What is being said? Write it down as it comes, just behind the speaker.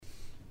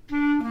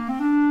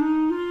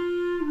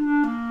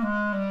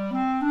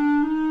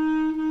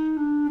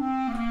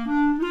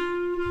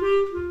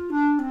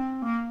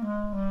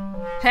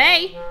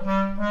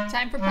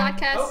Time for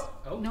podcast.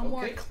 No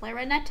more okay.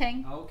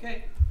 clarinetting.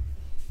 Okay.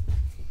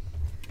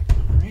 All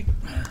right.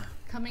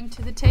 Coming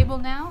to the table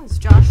now is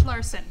Josh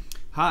Larson.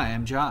 Hi,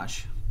 I'm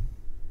Josh.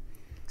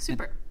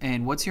 Super.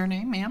 And what's your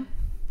name, ma'am?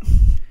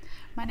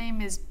 My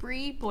name is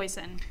Bree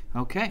Boyson.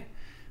 Okay.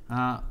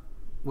 Well,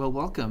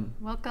 welcome.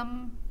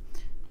 Welcome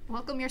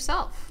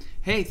yourself.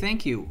 Hey,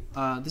 thank you.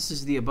 This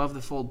is the Above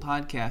the Fold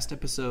podcast,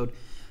 episode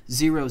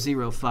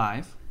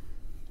 005.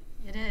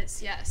 It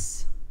is,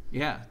 yes.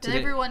 Yeah. Did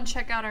everyone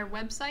check out our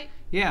website?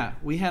 Yeah,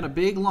 we had a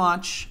big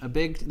launch.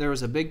 There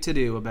was a big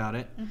to-do about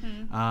it.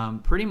 Mm-hmm.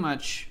 Pretty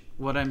much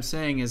what I'm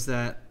saying is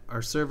that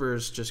our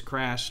servers just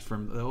crashed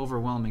from the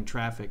overwhelming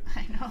traffic.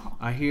 I know.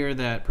 I hear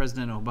that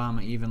President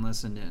Obama even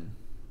listened in.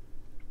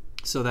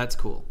 So that's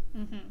cool.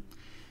 Mm-hmm.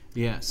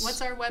 Yes.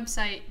 What's our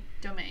website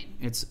domain?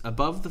 It's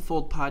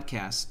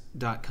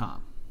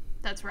abovethefoldpodcast.com.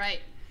 That's right.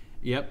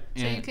 Yep.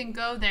 So you can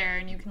go there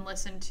and you can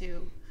listen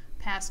to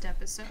past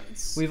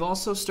episodes. We've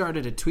also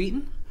started a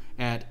tweeting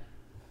at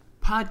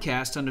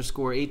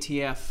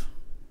podcast_ATF.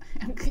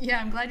 Yeah,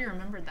 I'm glad you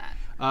remembered that.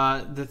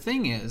 The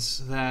thing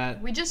is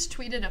that we just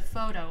tweeted a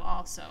photo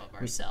also of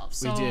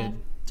ourselves. We did.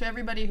 To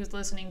everybody who's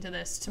listening to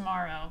this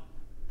tomorrow,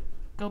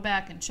 go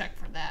back and check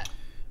for that.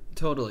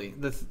 Totally.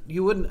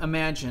 You wouldn't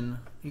imagine,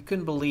 you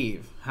couldn't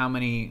believe how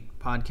many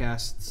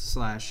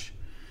podcasts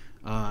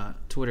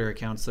 / Twitter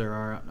accounts there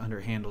are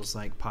under handles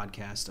like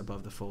Podcast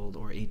Above the Fold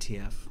or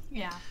ATF.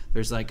 Yeah.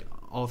 There's like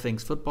all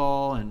things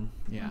football and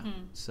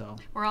so.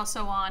 We're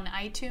also on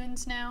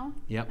iTunes now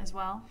as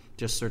well.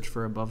 Just search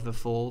for Above the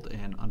Fold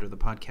and under the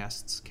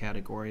podcasts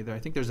category there. I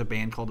think there's a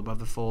band called Above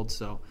the Fold,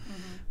 so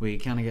we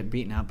kind of get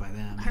beaten out by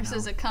them. Ours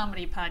is a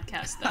comedy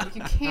podcast, though.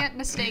 You can't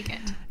mistake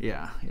it.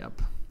 Yeah,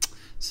 yep.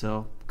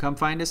 So come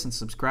find us and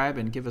subscribe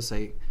and give us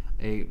a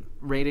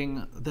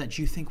rating that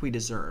you think we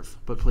deserve,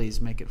 but please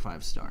make it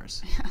 5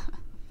 stars.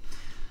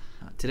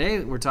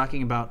 Today we're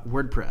talking about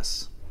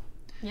WordPress.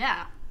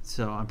 Yeah.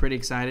 So I'm pretty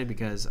excited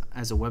because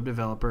as a web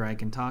developer, I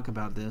can talk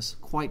about this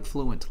quite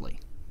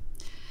fluently.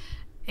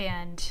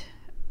 And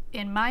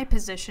in my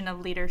position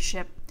of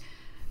leadership,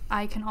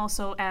 I can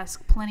also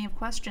ask plenty of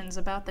questions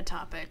about the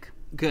topic.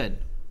 Good.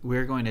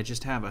 We're going to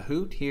just have a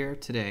hoot here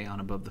today on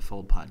Above the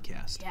Fold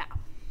podcast. Yeah.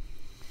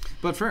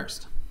 But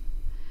first,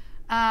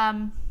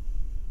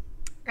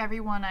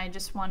 everyone, I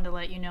just wanted to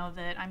let you know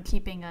that I'm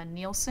keeping a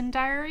Nielsen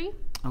diary.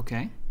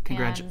 Okay.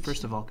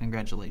 First of all,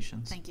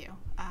 congratulations. Thank you.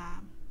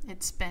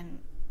 It's been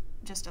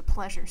just a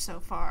pleasure so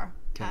far.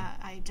 Okay.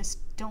 I just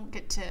don't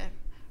get to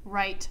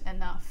write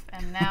enough,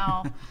 and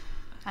now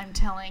I'm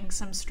telling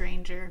some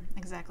stranger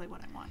exactly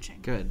what I'm watching.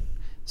 Good.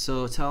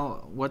 So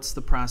what's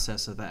the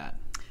process of that?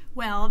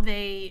 Well,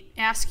 they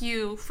ask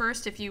you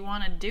first if you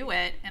want to do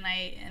it, and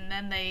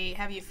then they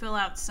have you fill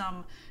out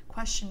some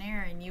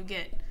questionnaire, and you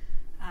get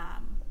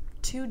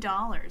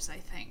 $2, I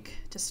think,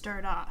 to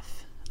start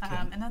off. Okay.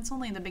 And that's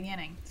only the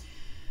beginning.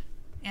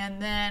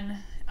 And then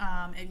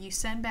if you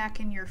send back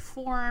in your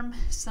form,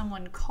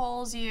 someone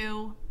calls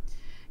you,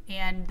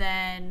 and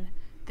then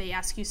they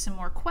ask you some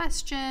more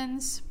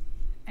questions,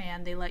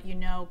 and they let you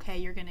know, okay,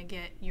 you're going to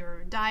get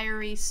your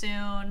diary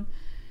soon.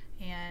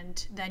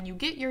 And then you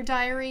get your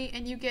diary,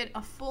 and you get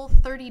a full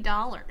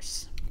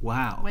 $30.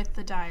 Wow. With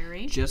the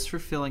diary. Just for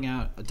filling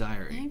out a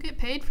diary. And you get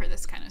paid for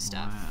this kind of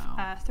stuff.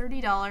 Wow.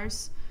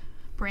 $30,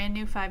 brand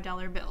new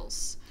 $5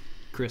 bills.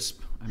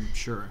 Crisp, I'm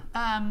sure.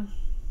 And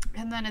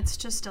then it's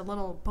just a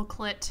little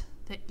booklet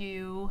that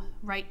you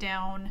write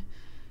down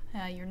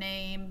your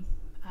name,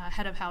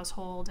 head of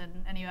household,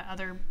 and any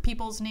other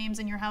people's names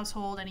in your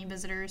household, any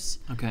visitors.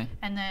 Okay.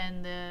 And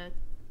then the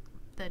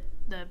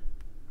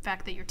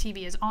fact that your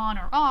TV is on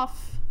or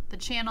off, the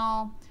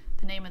channel,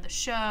 the name of the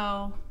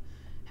show,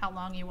 how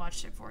long you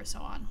watched it for, so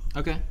on.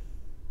 Okay.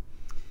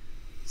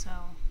 So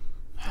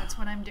that's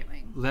what I'm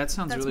doing. Well, that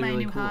sounds really,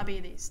 really cool. That's my new hobby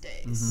these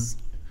days.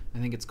 I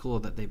think it's cool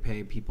that they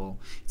pay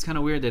people. It's kind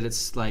of weird that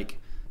it's like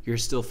you're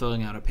still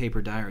filling out a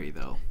paper diary,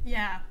 though.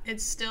 Yeah,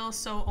 it's still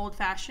so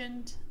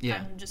old-fashioned. Yeah.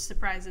 I'm just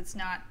surprised it's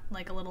not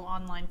like a little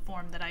online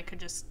form that I could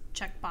just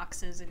check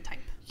boxes and type.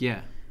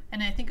 Yeah.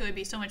 And I think it would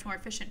be so much more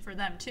efficient for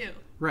them, too.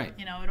 Right.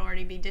 You know, it would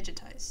already be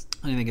digitized.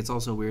 I think it's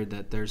also weird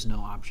that there's no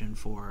option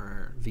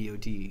for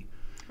VOD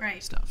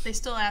stuff. They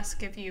still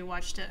ask if you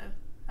watched a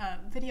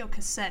video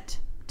cassette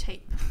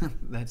tape.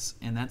 That's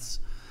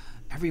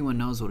everyone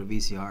knows what a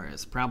VCR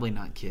is. Probably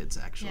not kids,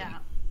 actually. Yeah.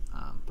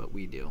 But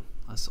we do,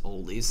 us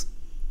oldies.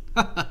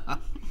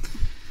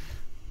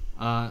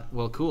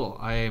 Well, cool.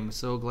 I am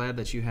so glad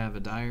that you have a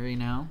diary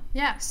now.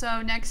 Yeah,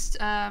 so next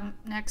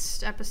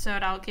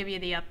episode I'll give you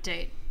the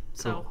update.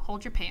 So Cool.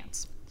 hold your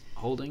pants.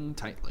 Holding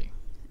tightly.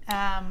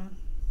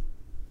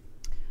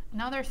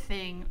 Another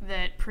thing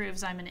that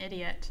proves I'm an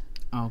idiot.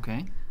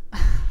 Okay.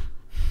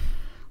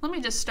 Let me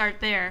just start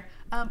there.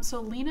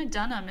 So Lena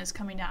Dunham is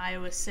coming to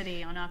Iowa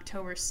City on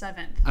October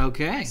 7th.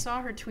 Okay. I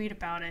saw her tweet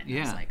about it, and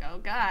I was like, oh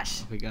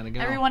gosh. We gotta go.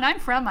 Everyone, I'm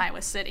from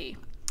Iowa City.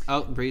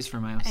 Oh, Bree's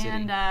from Iowa City.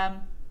 And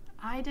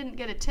I didn't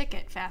get a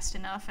ticket fast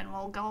enough, and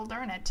well, gol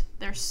darn it,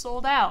 they're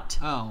sold out.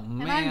 Oh,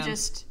 man. And I'm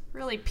just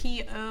really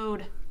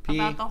PO'd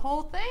about the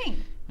whole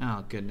thing.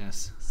 Oh,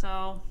 goodness.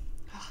 So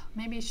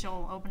maybe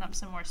she'll open up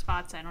some more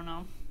spots. I don't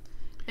know.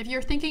 If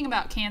you're thinking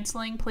about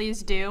canceling,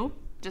 please do.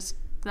 Just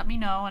let me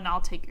know and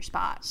I'll take your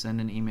spot.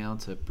 Send an email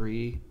to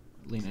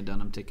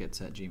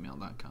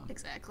BrieLenaDunhamTickets@gmail.com.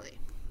 Exactly.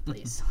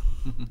 Please.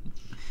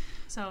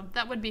 So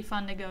that would be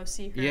fun to go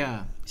see her.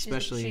 Yeah,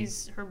 especially...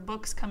 her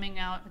book's coming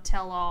out, a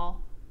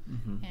tell-all,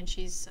 and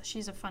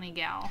she's a funny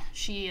gal.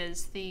 She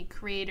is the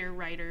creator,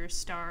 writer,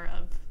 star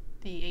of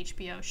the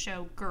HBO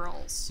show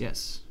Girls.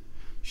 Yes.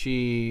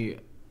 She...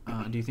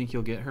 do you think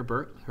you'll get her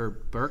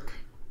Burke?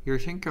 You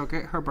think you'll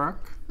get her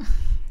Burke?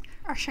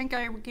 I think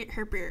I would get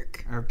her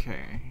book.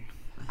 Okay.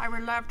 I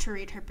would love to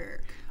read her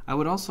book. I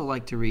would also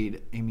like to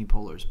read Amy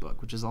Poehler's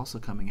book, which is also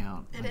coming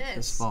out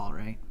this fall,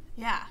 right?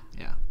 Yeah.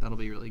 Yeah, that'll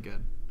be really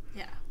good.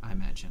 Yeah. I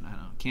imagine.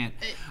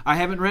 I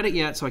haven't read it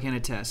yet, so I can't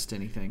attest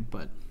anything,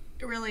 but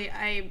really,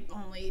 I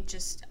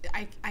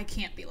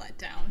can't be let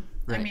down.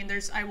 Right. I mean,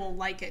 I will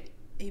like it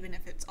even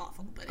if it's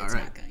awful, but it's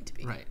not going to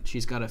be. Right.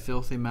 She's got a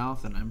filthy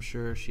mouth, and I'm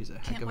sure she's a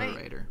heck of a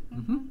writer.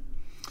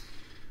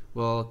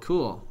 Well,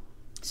 cool.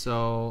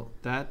 So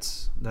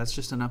that's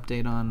just an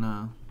update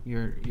on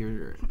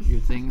your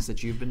things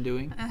that you've been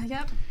doing.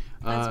 Yep.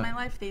 That's my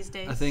life these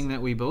days. A thing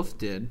that we both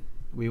did.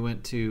 We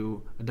went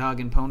to a dog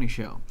and pony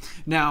show.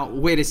 Now,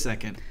 wait a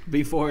second.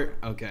 Before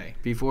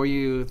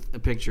you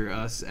picture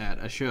us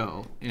at a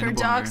show in a barn,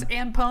 dogs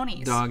and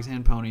ponies. Dogs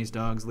and ponies.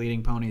 Dogs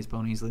leading ponies.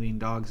 Ponies leading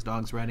dogs.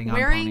 Dogs riding on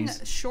wearing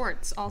ponies.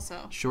 Shorts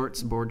also.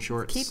 Board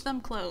shorts. Keep them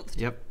clothed.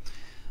 Yep.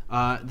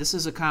 This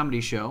is a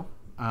comedy show.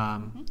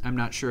 I'm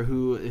not sure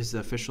who is the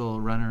official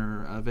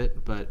runner of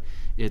it, but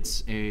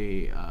it's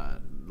a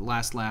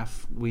Last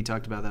Laugh. We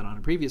talked about that on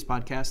a previous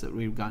podcast, that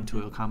we've gone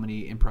to a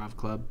comedy improv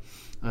club.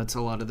 It's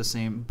a lot of the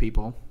same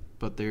people,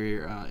 but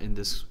they're in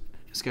this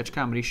sketch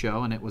comedy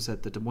show, and it was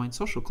at the Des Moines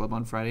Social Club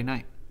on Friday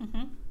night.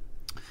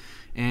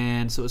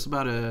 And so it's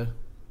about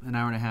an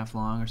hour and a half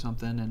long or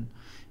something, and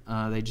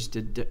they just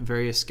did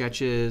various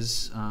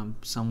sketches.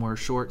 Some were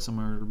short, some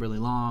were really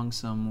long,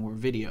 some were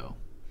video.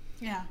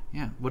 Yeah.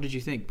 Yeah. What did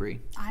you think, Brie?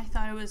 I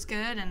thought it was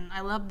good, and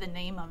I loved the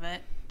name of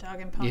it,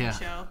 Dog and Pony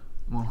Show.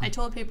 Well, I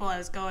told people I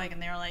was going,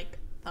 and they were like,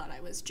 thought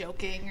I was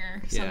joking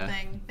or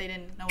something. They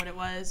didn't know what it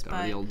was.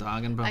 Got a real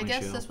Dog and Pony Show. I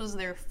guess this was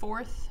their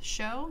 4th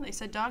show. They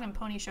said Dog and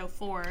Pony Show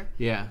 4.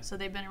 Yeah. So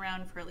they've been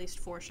around for at least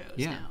 4 shows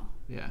now.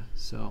 Yeah.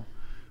 So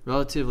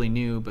relatively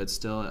new, but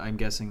still, I'm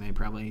guessing they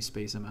probably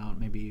space them out.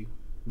 Maybe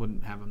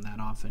wouldn't have them that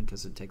often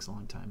because it takes a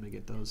long time to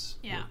get those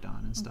worked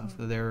on and stuff.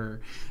 There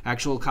are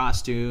actual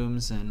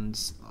costumes and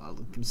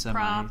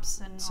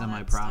semi-props,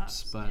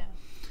 but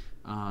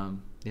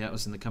it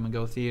was in the Come and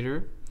Go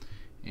Theater,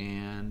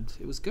 and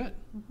it was good.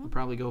 We'll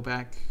probably go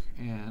back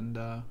and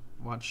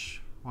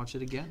watch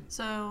it again.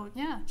 So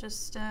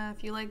just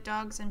if you like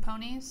dogs and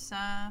ponies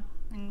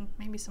and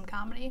maybe some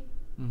comedy,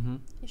 you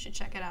should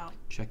check it out.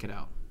 Check it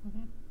out.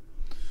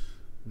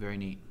 Very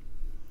neat.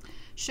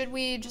 Should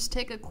we just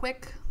take a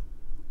quick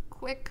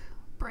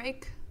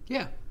break?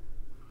 Yeah.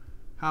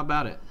 How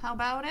about it?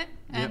 Yep.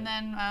 And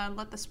then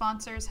let the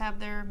sponsors have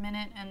their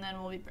minute, and then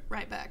we'll be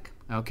right back.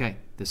 Okay.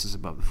 This is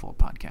Above the Fold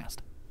Podcast.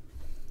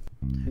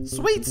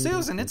 Sweet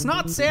Susan, it's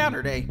not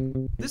Saturday.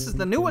 This is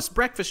the newest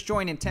breakfast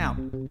joint in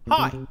town.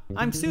 Hi,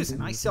 I'm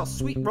Susan. I sell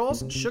sweet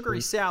rolls and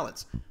sugary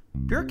salads.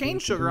 Pure cane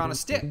sugar on a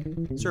stick,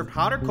 served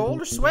hot or cold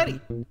or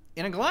sweaty,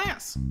 in a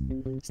glass.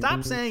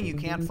 Stop saying you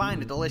can't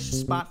find a delicious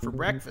spot for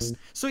breakfast.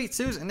 Sweet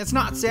Susan, it's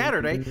not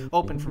Saturday,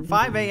 open from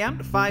 5 a.m.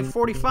 to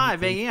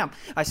 5:45 a.m.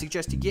 I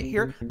suggest you get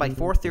here by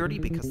 4:30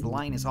 because the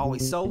line is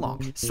always so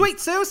long. Sweet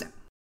Susan!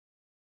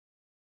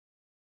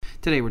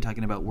 Today we're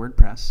talking about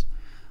WordPress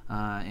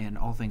and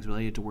all things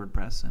related to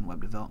WordPress and web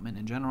development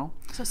in general.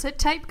 So sit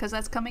tight because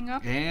that's coming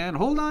up. And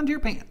hold on to your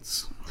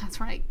pants.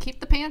 That's right.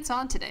 Keep the pants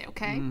on today,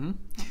 okay?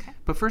 Okay.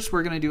 But first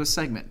we're going to do a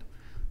segment.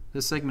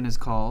 This segment is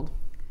called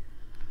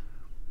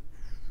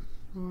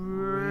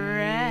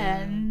Random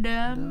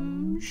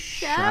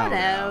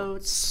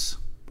Shoutouts.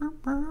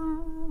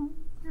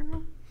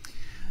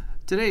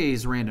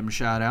 Today's random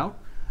shoutout,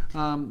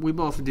 we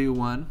both do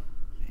one.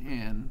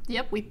 And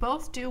yep, we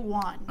both do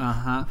one.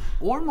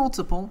 Or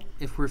multiple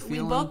if we're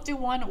feeling. We both do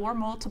one or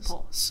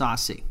multiple.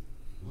 Saucy.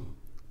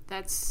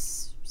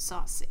 That's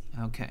saucy.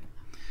 Okay.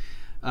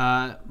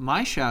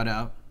 My shout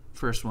out,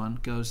 first one,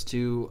 goes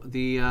to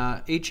the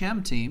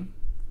HM team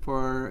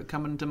for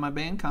coming to my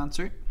band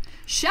concert.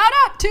 Shout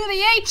out to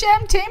the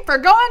HM team for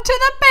going to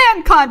the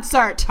band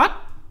concert.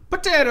 Hot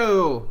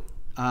potato.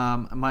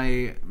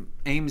 My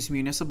Ames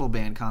Municipal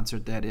Band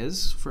concert, that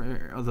is.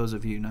 For those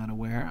of you not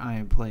aware,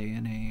 I play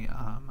in a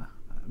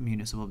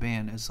municipal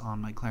band as on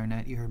my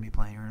clarinet. You heard me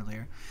playing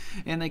earlier.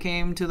 And they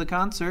came to the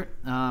concert.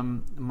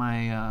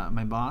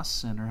 My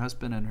boss and her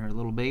husband and her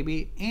little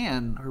baby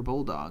and her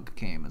bulldog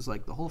came. It was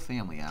like the whole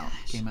family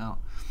came out.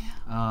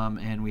 Yeah.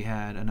 And we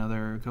had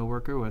another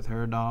coworker with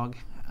her dog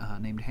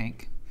named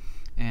Hank.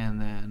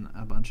 And then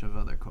a bunch of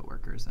other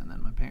coworkers, and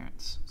then my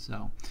parents.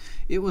 So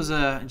it was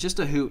just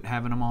a hoot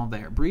having them all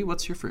there. Brie,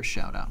 what's your first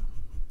shout out?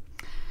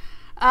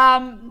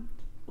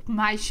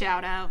 My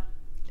shout out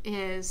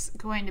is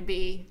going to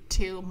be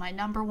to my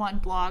number one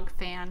blog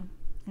fan,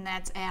 and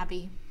that's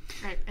Abby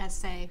at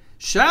SA.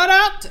 Shout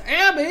out to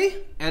Abby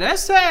at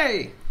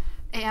SA.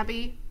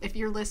 Abby, if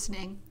you're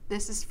listening,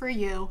 this is for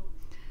you.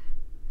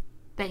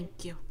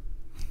 Thank you.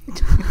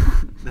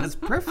 That's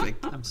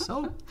perfect. I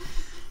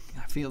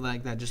feel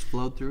like that just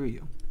flowed through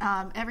you.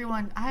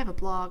 Everyone, I have a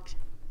blog.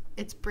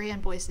 It's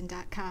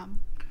BrianneBoyson.com.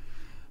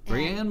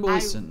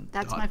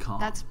 BrianneBoyson.com.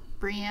 That's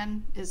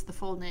Brianne is the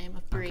full name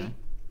of Brie. Okay.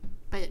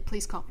 But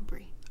please call me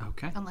Brie.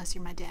 Okay. Unless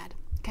you're my dad.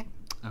 Okay.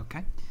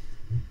 Okay.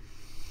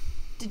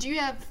 Did you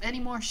have any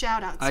more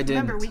shout outs? I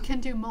Remember, didn't. we can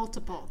do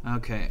multiple.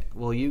 Okay.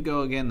 Well, you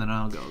go again, then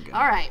I'll go again.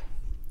 All right.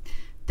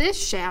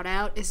 This shout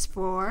out is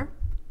for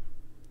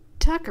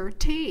Tucker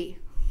T.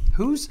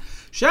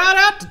 Shout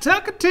out to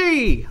Tucker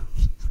T.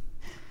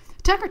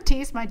 Tucker T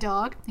is my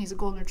dog. He's a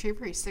golden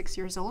retriever. He's 6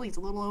 years old. He's a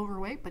little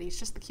overweight, but he's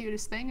just the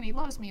cutest thing, and he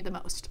loves me the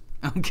most.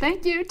 Okay.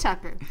 Thank you,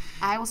 Tucker.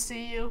 I will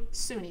see you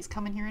soon. He's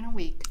coming here in a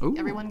week. Ooh,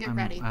 Everyone get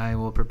ready. I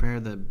will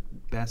prepare the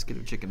basket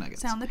of chicken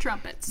nuggets. Sound the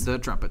trumpets. The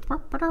trumpet.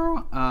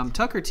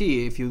 Tucker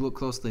T, if you look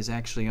closely, is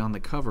actually on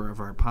the cover of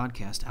our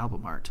podcast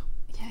album art.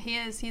 Yeah, he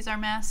is. He's our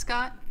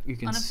mascot. You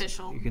can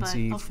Unofficial, you can but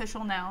see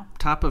official now.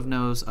 top of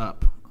nose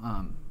up.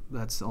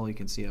 That's all you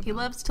can see of He him.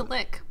 loves to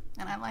lick,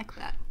 and I like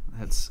that.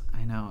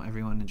 I know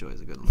everyone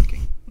enjoys a good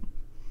licking.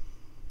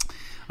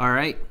 All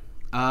right.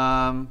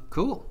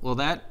 Cool. Well,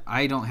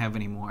 I don't have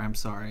any more. I'm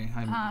sorry.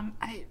 How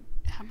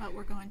about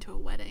we're going to a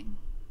wedding?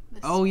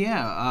 Oh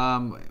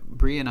yeah.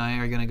 Bree and I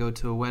are gonna go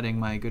to a wedding.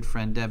 My good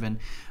friend Devin.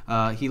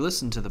 He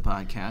listened to the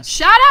podcast.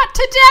 Shout out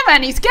to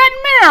Devin. He's getting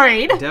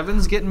married.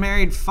 Devin's getting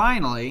married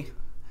finally,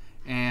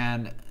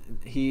 and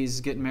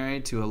he's getting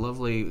married to a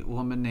lovely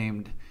woman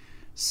named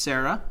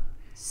Sarah.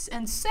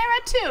 And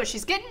Sarah too.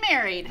 She's getting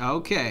married.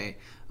 Okay.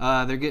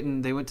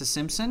 They went to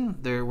Simpson.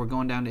 We're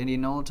going down to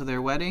Indianola to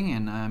their wedding,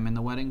 and I'm in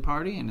the wedding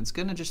party, and it's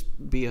gonna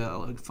just be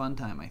a fun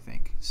time, I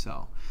think.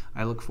 So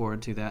I look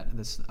forward to that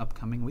this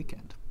upcoming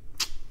weekend.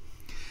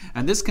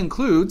 And this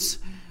concludes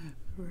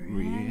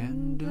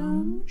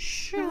Random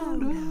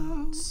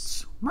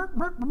Shoutouts.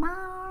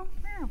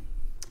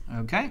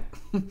 Okay.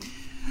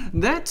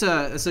 That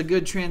is a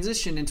good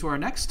transition into our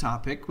next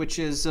topic, which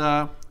is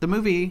the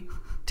movie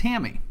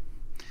Tammy.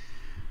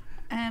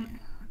 And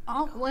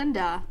Aunt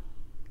Linda,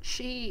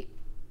 she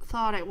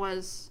thought it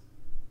was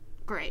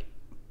great.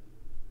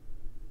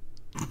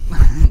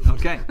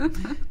 Okay.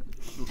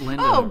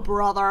 Linda. Oh,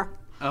 brother.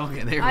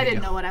 Okay, there we go. I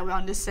didn't know what I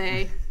wanted to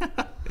say.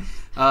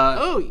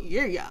 Oh,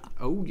 yeah.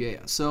 Oh,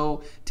 yeah.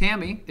 So,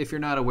 Tammy, if you're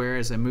not aware,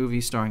 is a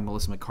movie starring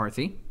Melissa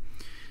McCarthy.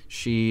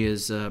 She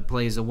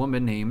plays a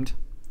woman named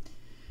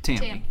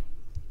Tammy.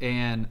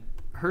 And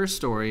her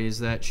story is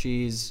that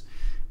she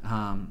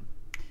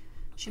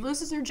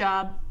loses her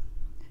job.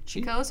 She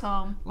goes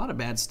home. A lot of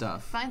bad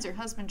stuff. Finds her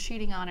husband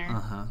cheating on her.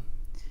 Uh-huh.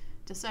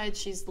 Decides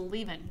she's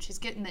leaving. She's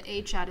getting the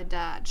H out of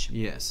Dodge.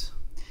 Yes.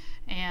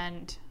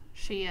 And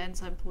she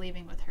ends up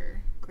leaving with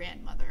her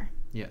grandmother.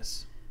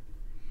 Yes.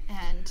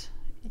 And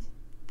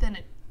then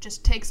it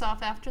just takes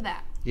off after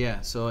that.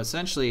 Yeah, so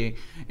essentially,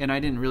 and I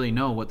didn't really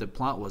know what the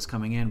plot was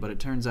coming in, but it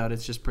turns out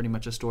it's just pretty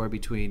much a story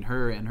between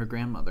her and her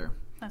grandmother.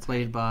 That's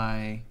played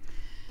right.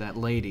 by that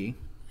lady.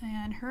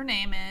 And her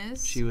name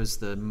is... She was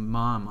the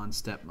mom on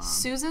Stepmom.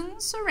 Susan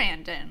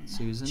Sarandon.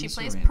 She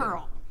plays Sarandon.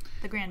 Pearl,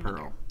 the grandmother.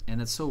 Pearl.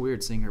 And it's so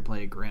weird seeing her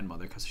play a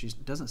grandmother because she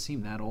doesn't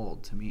seem that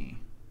old to me.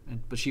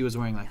 But she was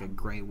wearing like a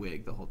gray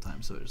wig the whole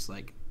time, so it was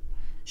like...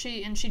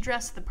 She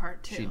dressed the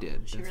part too. She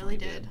did. She definitely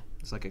really did.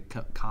 It's like a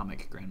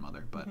comic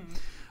grandmother. But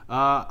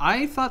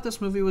I thought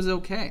this movie was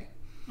okay.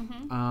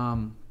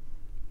 Mm-hmm.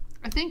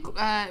 I think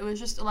it was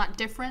just a lot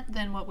different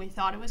than what we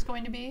thought it was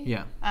going to be.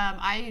 Yeah.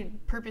 I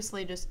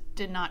purposely just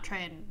did not try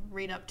and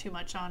read up too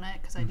much on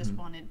it because I just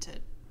wanted to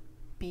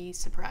be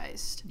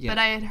surprised. Yeah. But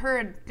I had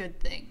heard good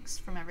things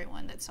from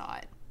everyone that saw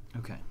it.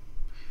 Okay.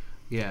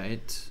 Yeah,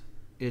 it's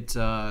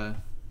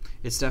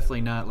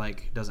definitely not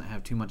like doesn't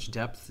have too much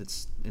depth.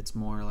 It's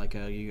more like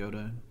you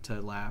go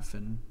to laugh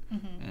and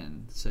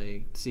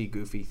see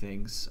goofy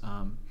things.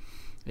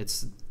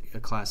 It's a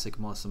classic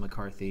Melissa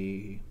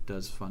McCarthy,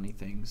 does funny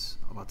things,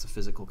 lots of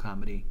physical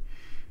comedy.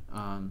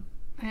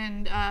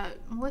 And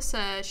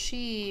Melissa,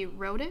 she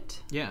wrote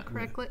it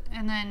correctly,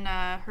 and then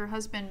her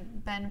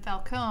husband Ben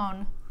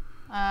Falcone,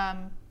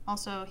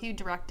 also he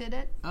directed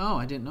it. Oh,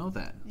 I didn't know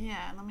that.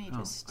 Yeah, let me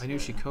just. I knew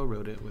she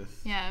co-wrote it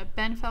with. Yeah,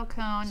 Ben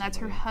Falcone, that's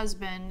her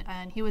husband,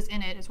 and he was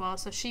in it as well.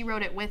 So she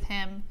wrote it with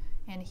him,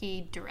 and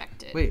he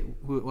directed. Wait,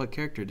 what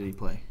character did he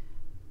play?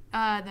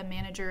 The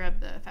manager of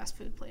the fast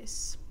food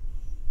place.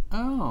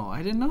 Oh,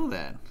 I didn't know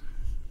that.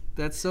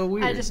 That's so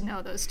weird. I just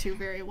know those two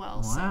very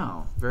well.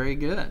 Wow, very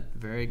good,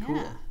 very cool.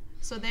 Yeah.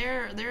 So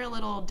they're a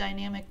little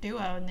dynamic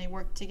duo, and they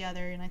work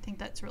together, and I think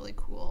that's really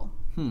cool.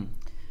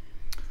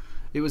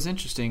 It was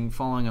interesting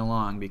following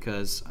along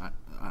because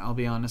I'll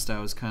be honest, I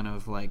was kind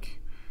of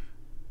like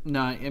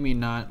Not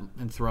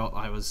enthralled.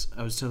 I was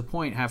to the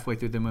point halfway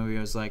through the movie. I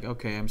was like,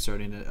 okay, I'm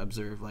starting to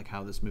observe like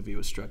how this movie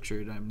was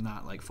structured. I'm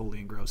not like fully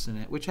engrossed in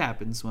it, which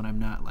happens when I'm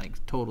not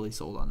like totally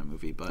sold on a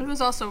movie. But It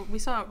was also, we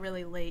saw it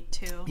really late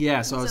too.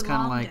 yeah, so I was a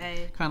kind long of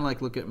day.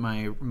 like look at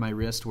my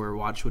wrist where a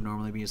watch would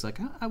normally be. It's like,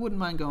 I wouldn't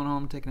mind going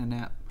home and taking a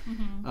nap.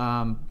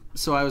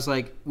 So I was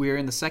like, we're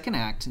in the second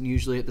act, and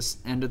usually at the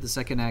end of the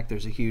second act,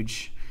 there's a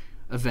huge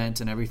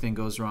event and everything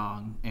goes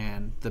wrong,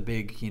 and the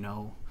big,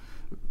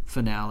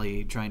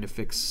 finale trying to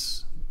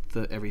fix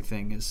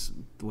everything is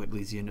what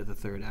leads you into the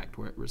third act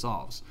where it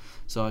resolves.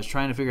 So I was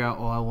trying to figure out,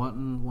 I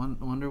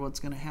wonder what's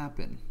going to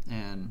happen.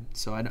 And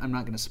so I'm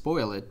not going to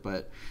spoil it,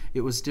 but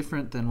it was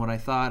different than what I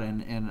thought,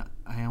 and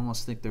I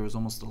almost think there was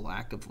almost a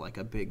lack of like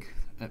a big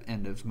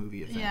end of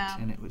movie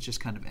event, and it was just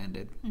kind of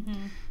ended.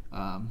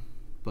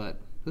 But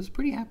it was a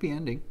pretty happy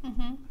ending.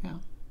 Yeah.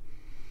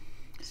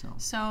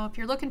 So if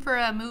you're looking for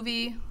a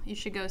movie, you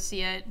should go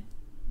see it,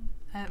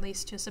 at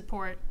least to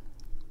support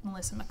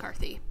Melissa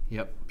McCarthy.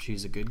 Yep,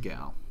 she's a good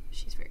gal.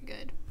 She's very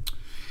good.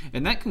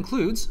 And that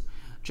concludes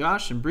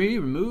Josh and Bree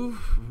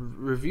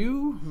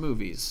review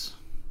movies.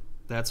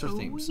 That's our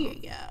theme song.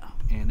 Yeah.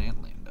 And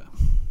Atlanta.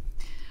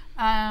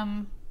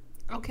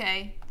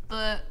 Okay.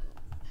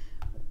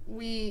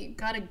 We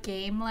got a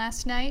game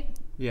last night.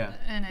 Yeah.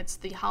 And it's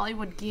the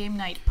Hollywood Game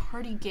Night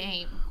Party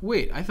Game.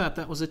 Wait, I thought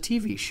that was a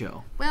TV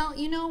show. Well,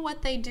 you know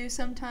what they do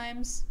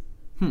sometimes?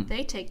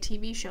 They take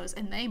TV shows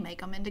and they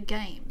make them into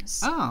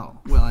games. Oh,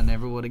 well, I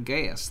never would have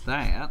guessed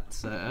that.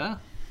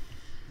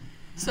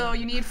 So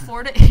you need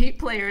 4 to 8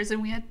 players,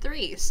 and we had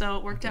 3, so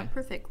it worked out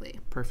perfectly.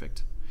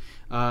 Perfect.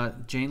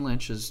 Jane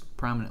Lynch is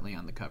prominently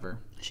on the cover,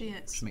 She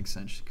is. which makes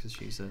sense because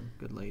she's a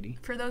good lady.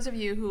 For those of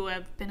you who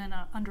have been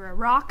under a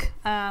rock,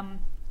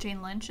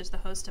 Jane Lynch is the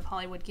host of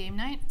Hollywood Game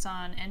Night. It's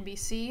on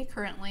NBC.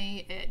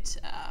 Currently, it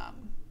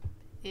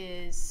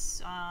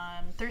is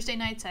on Thursday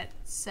nights at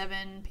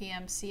 7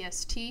 p.m.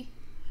 CST,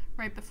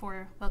 right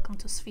before Welcome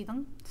to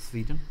Sweden.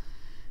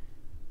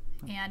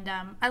 And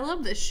I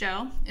love this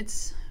show.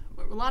 It's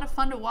a lot of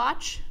fun to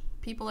watch.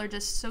 People are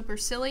just super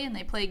silly, and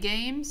they play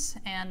games,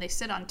 and they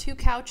sit on 2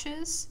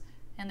 couches,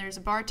 and there's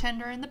a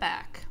bartender in the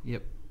back.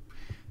 Yep.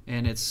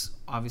 And it's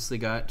obviously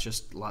got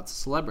just lots of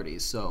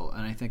celebrities.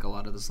 And I think a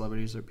lot of the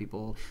celebrities are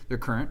people, they're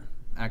current.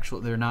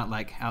 They're not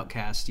like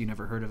outcasts. You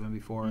never heard of them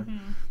before.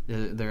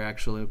 They're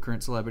actually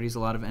current celebrities. A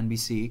lot of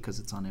NBC because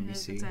it's on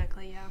NBC.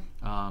 Exactly,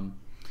 yeah.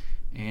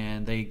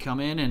 And they come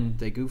in and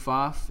they goof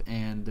off,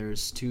 and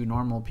there's 2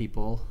 normal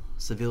people,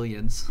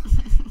 civilians,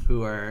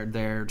 who are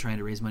there trying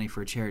to raise money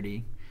for a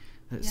charity.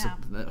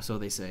 Yeah. So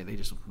they say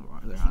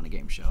they're on a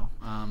game show.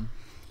 And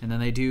then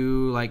they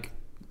do like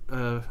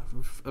a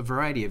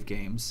variety of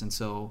games, and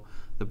so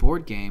the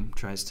board game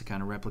tries to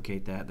kind of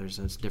replicate that. There's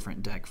a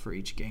different deck for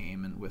each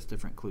game and with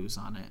different clues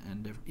on it,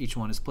 and each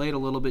one is played a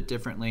little bit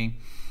differently.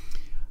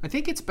 I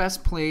think it's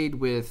best played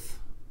with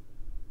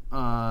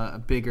a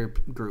bigger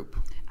group.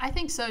 I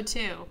think so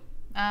too.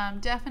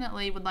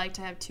 Definitely would like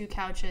to have 2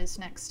 couches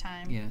next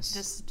time. Yes.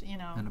 Just,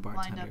 And a lined up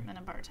bartender. and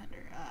a bartender.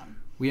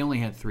 We only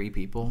had 3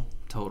 people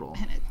total.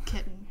 And a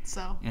kitten,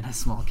 so. And a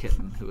small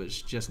kitten who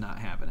was just not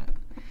having it.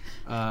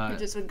 You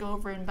just would go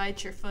over and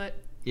bite your foot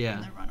Yeah.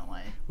 and then run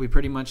away. We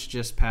pretty much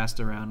just passed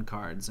around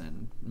cards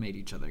and made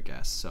each other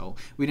guess. So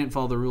we didn't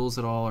follow the rules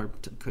at all or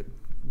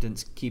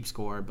didn't keep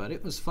score, but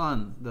it was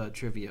fun, the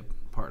trivia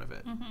part of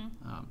it.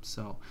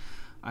 So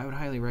I would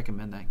highly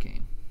recommend that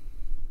game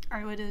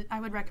I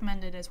would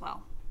recommend it as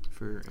well.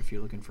 if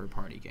you're looking for a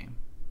party game.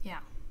 Yeah.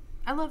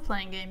 I love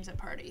playing games at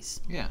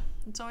parties. Yeah.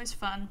 It's always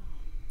fun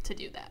to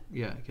do that.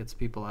 Yeah, it gets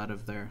people out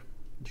of their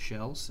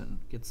shells and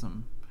gets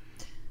them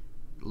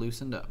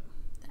loosened up.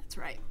 That's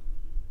right.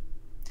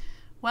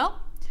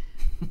 Well,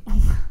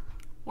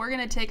 we're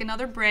going to take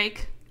another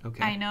break.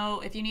 Okay. I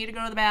know if you need to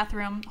go to the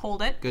bathroom,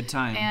 hold it. Good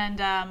time.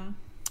 And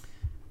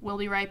we'll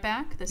be right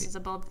back. This is a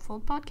Above the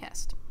Fold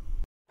podcast.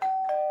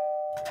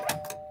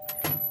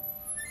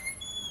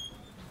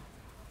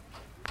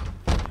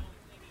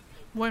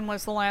 When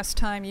was the last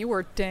time you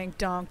were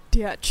dang-donk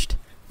ditched?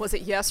 Was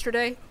it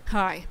yesterday?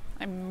 Hi,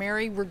 I'm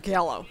Mary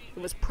Rigello.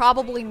 It was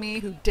probably me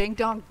who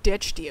ding-donk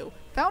ditched you.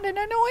 Found it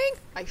annoying?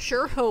 I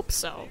sure hope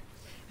so.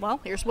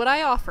 Well, here's what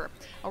I offer.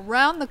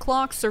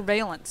 Around-the-clock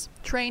surveillance.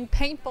 Trained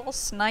paintball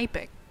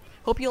sniping.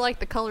 Hope you like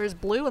the colors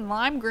blue and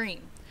lime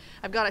green.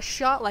 I've got a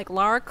shot like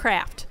Lara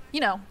Croft.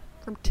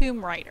 From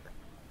Tomb Raider.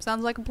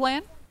 Sounds like a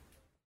plan?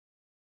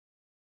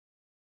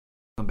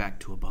 Welcome back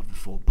to Above the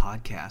Fold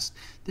podcast.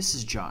 This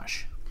is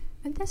Josh.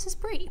 And this is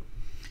Bree.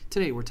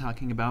 Today we're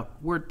talking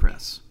about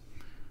WordPress.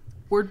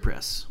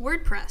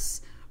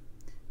 WordPress.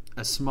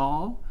 A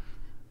small,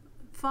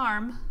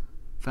 Farm.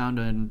 found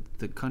in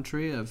the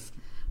country of...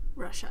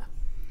 Russia.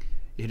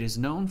 It is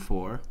known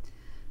for...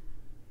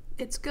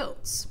 It's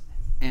goats.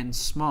 and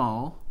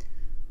small...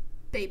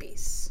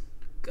 Babies.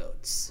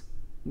 Goats.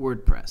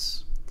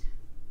 WordPress.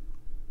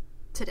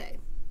 Today.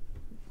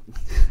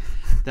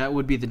 That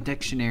would be the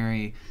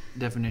dictionary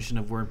definition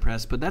of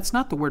WordPress, but that's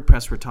not the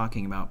WordPress we're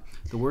talking about.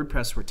 The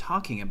WordPress we're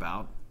talking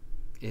about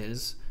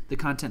is the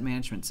content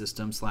management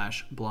system /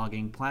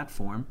 blogging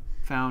platform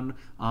found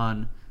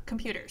on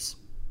Computers.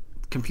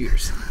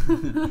 computers.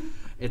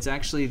 It's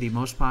actually the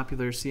most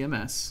popular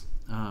CMS,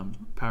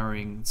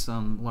 powering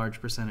some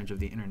large percentage of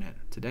the internet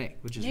today,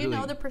 which is Do you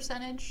really... know the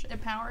percentage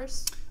it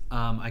powers?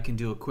 I can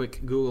do a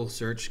quick Google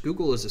search.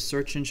 Google is a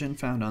search engine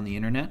found on the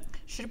internet.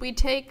 Should we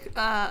take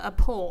a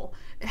poll?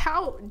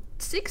 How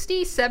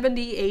 60,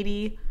 70,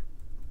 80,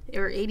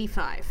 or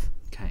 85?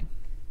 Okay.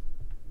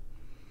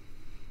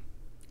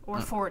 Or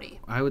 40?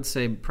 I would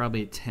say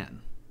probably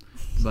 10,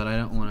 but I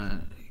don't want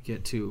to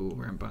get too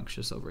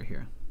rambunctious over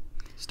here.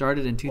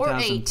 Started in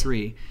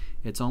 2003.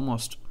 It's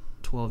almost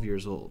 12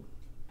 years old.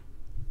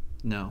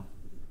 No.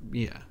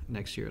 Yeah,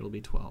 next year it'll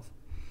be 12.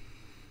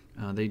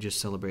 They just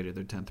celebrated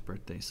their 10th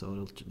birthday,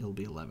 so it'll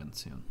be 11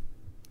 soon.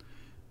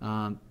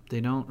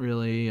 They don't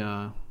really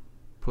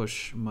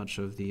push much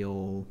of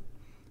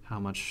how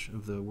much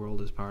of the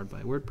world is powered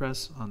by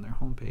WordPress on their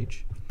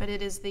homepage. But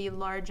it is the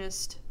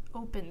largest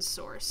open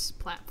source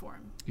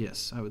platform.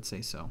 Yes, I would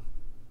say so.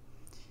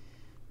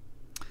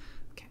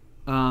 Okay.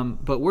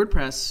 But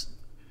WordPress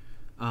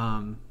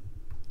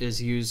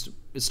is used.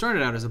 It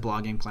started out as a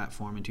blogging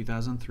platform in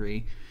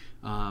 2003.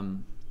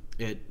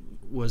 It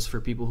was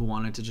for people who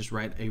wanted to just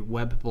write a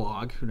web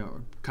blog,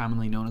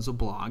 commonly known as a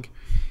blog,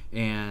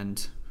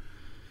 and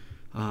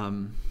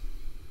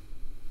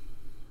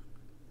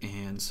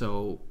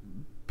so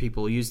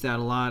people used that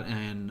a lot,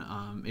 and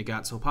it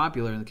got so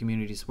popular, and the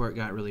community support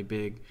got really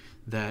big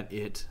that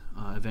it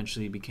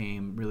eventually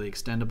became really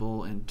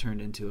extendable and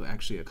turned into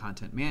actually a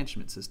content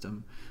management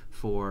system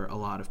for a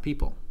lot of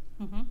people.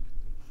 Mm-hmm.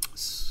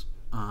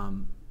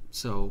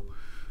 So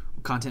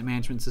content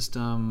management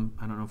system,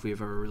 I don't know if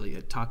we've ever really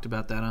talked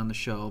about that on the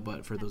show,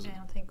 but for I those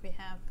don't think we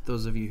have.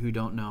 those of you who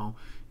don't know,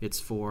 it's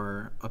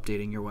for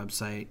updating your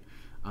website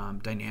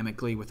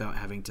dynamically without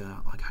having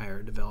to hire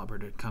a developer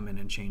to come in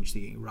and change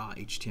the raw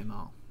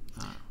HTML.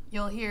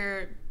 You'll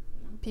hear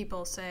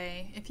people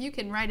say, if you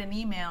can write an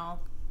email,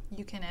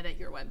 you can edit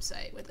your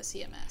website with a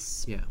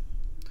CMS. Yeah.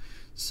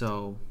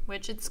 So.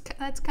 Which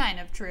that's kind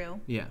of true.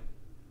 Yeah.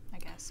 I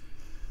guess.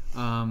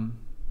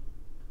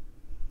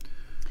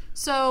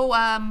 So,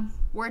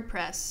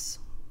 WordPress,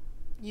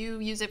 you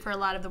use it for a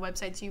lot of the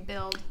websites you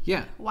build.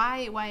 Yeah.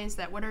 Why is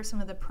that? What are some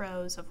of the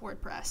pros of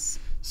WordPress?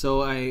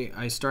 So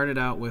I started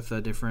out with a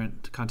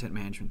different content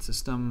management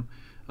system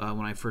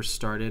when I first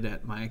started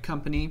at my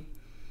company,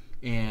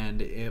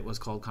 and it was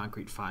called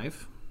Concrete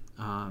 5.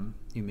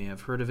 You may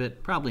have heard of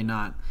it. Probably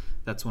not.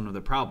 That's one of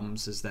the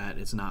problems, is that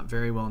it's not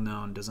very well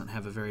known, doesn't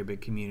have a very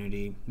big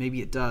community.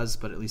 Maybe it does,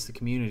 but at least the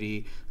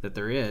community that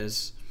there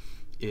is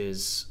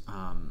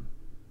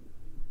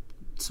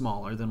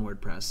smaller than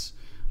WordPress.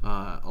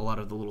 A lot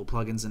of the little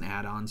plugins and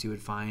add-ons you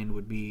would find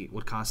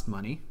would cost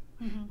money,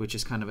 which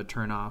is kind of a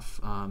turn-off,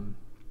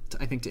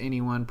 I think, to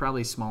anyone,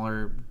 probably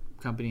smaller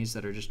companies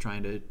that are just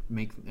trying to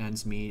make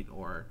ends meet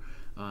or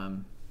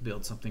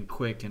build something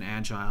quick and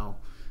agile.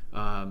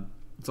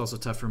 It's also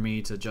tough for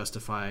me to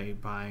justify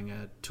buying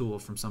a tool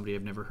from somebody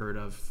I've never heard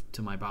of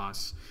to my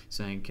boss,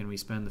 saying, can we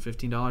spend the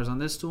 $15 on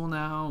this tool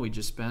now? We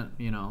just spent,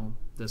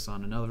 this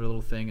on another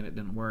little thing and it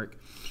didn't work.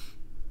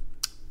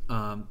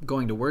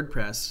 Going to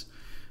WordPress,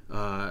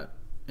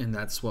 and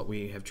that's what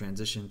we have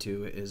transitioned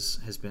to,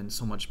 has been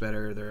so much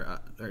better.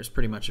 There's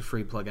pretty much a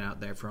free plugin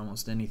out there for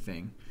almost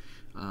anything,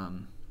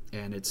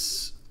 and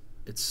it's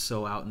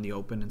so out in the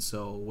open and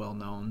so well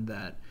known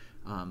that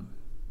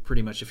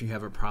pretty much if you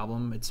have a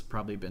problem, it's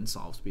probably been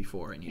solved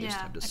before, and you just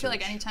have to search. I feel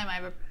like anytime I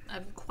have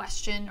a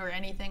question or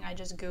anything, I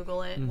just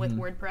Google it with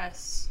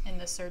WordPress in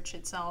the search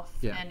itself,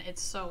 and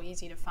it's so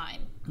easy to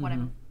find what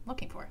I'm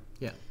looking for.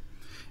 Yeah.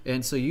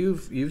 And so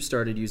you've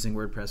started using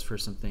WordPress for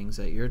some things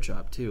at your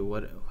job too.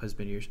 What has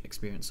been your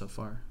experience so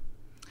far?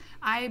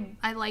 I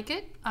like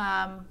it.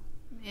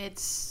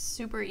 It's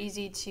super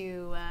easy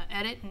to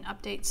edit and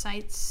update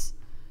sites,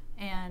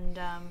 and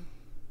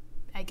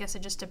I guess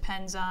it just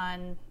depends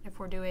on if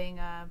we're doing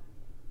a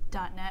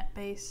 .NET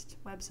based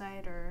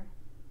website or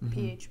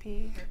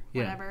PHP or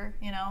whatever,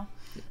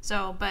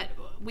 So, but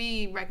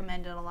we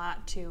recommend it a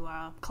lot to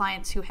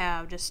clients who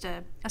have just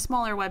a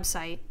smaller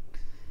website.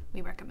 We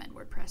recommend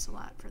WordPress a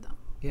lot for them.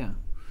 Yeah.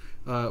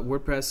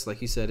 WordPress,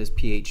 like you said, is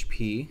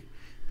PHP.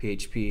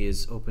 PHP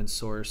is open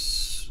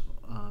source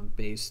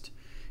based,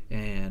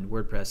 and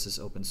WordPress is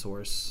open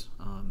source.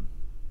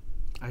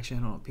 Actually, I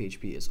don't know if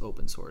PHP is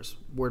open source.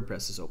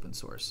 WordPress is open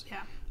source.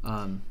 Yeah.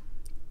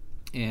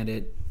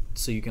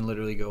 So you can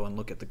literally go and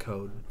look at the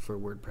code for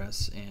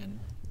WordPress,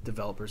 and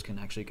developers can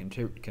actually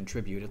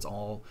contribute. It's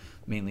all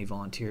mainly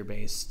volunteer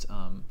based.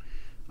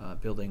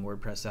 Building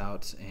WordPress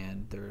out,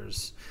 and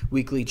there's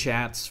weekly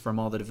chats from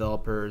all the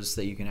developers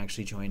that you can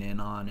actually join in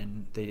on,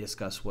 and they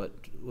discuss what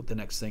the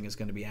next thing is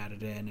going to be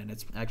added in, and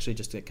it's actually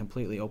just a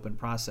completely open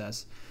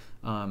process,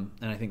 and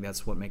I think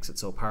that's what makes it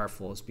so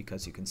powerful, is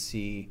because you can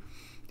see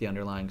the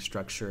underlying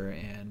structure,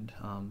 and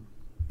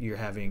you're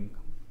having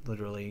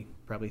literally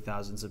probably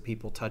thousands of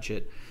people touch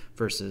it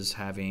versus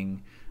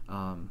having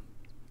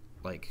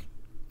like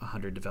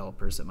 100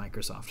 developers at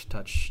Microsoft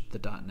touch the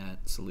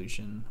 .NET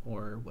solution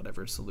or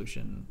whatever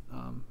solution,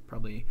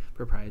 probably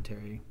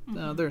proprietary.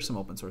 There's some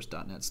open source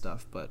 .NET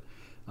stuff, but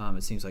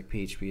it seems like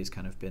PHP has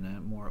kind of been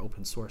a more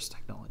open source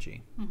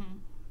technology.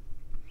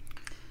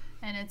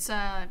 And it's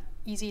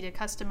easy to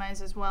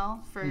customize as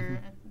well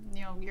for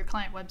your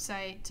client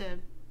website, to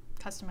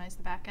customize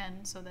the back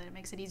end so that it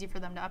makes it easy for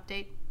them to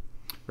update.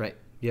 Right.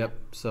 Yep.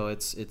 So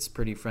it's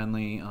pretty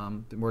friendly.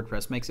 The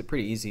WordPress makes it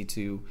pretty easy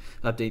to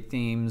update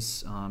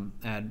themes,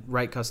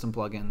 write custom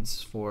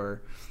plugins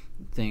for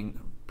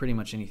pretty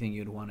much anything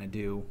you'd want to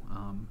do.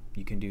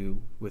 You can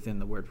do within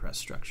the WordPress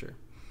structure.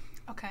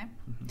 Okay.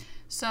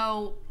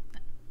 So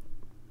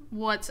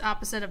what's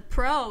opposite of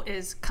pro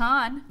is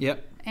con.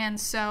 Yep. And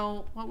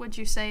so what would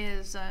you say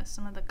is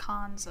some of the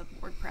cons of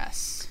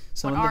WordPress?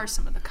 What are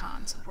some of the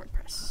cons of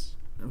WordPress?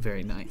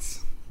 Very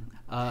nice.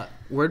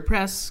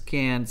 WordPress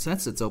can,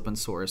 since it's open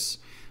source,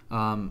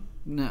 now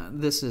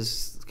this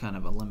is kind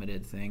of a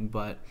limited thing,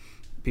 but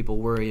people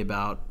worry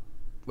about,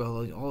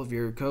 well, all of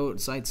your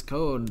site's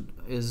code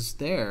is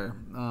there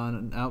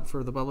out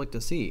for the public to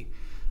see.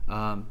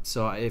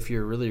 So if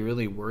you're really,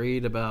 really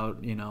worried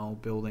about,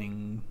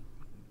 building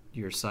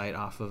your site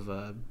off of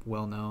a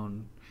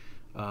well-known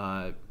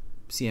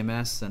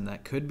CMS, then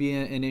that could be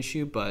an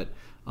issue, but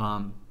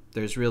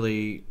there's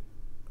really,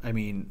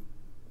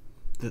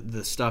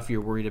 the stuff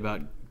you're worried about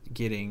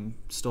getting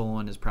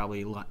stolen is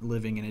probably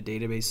living in a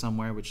database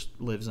somewhere, which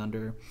lives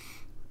under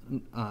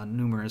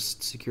numerous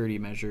security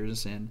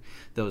measures, and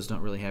those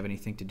don't really have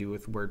anything to do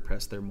with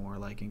WordPress. They're more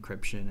like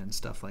encryption and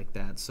stuff like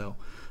that. So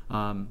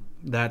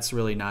that's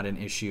really not an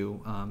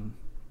issue.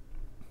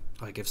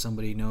 Like if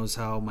somebody knows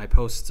how my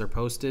posts are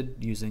posted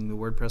using the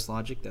WordPress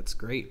logic, that's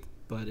great,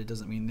 but it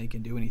doesn't mean they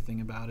can do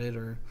anything about it,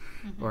 or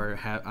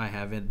I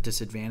have a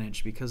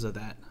disadvantage because of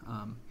that.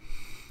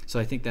 So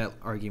I think that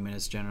argument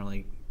is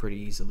generally pretty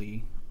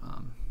easily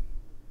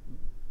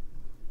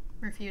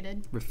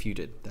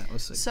refuted. That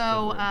was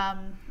so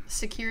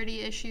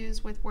security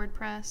issues with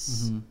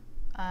WordPress.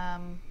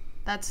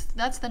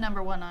 That's the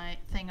number one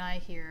thing I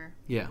hear.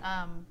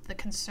 Yeah. The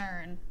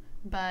concern,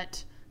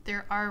 but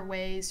there are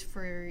ways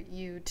for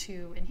you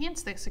to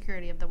enhance the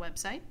security of the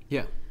website.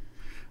 Yeah.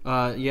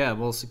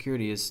 Well,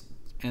 security is,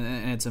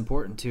 and it's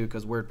important too,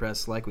 because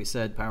WordPress, like we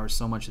said, powers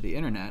so much of the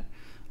internet.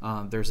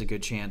 There's a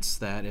good chance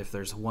that if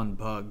there's one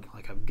bug,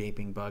 like a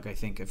gaping bug, I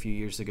think a few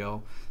years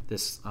ago,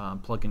 this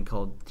plugin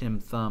called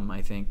TimThumb,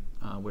 I think,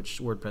 which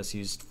WordPress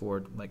used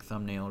for like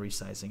thumbnail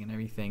resizing and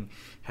everything,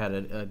 had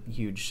a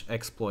huge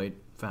exploit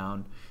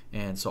found,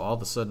 and so all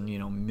of a sudden,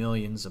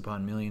 millions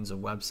upon millions of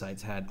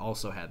websites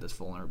also had this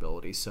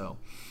vulnerability. So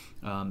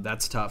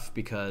that's tough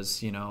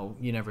because you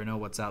never know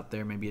what's out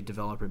there. Maybe a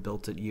developer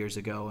built it years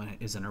ago and it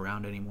isn't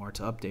around anymore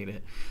to update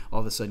it.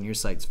 All of a sudden your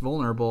site's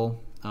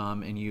vulnerable,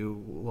 and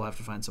you will have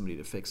to find somebody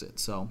to fix it.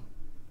 So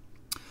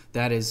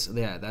that's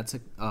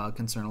a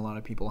concern a lot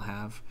of people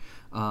have.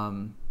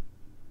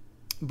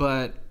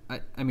 But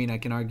I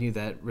can argue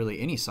that really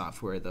any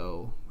software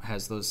though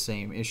has those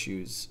same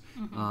issues.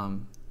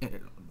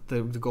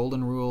 The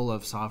golden rule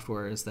of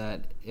software is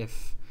that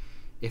if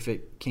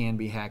it can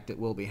be hacked, it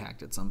will be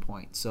hacked at some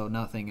point. So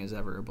nothing is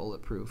ever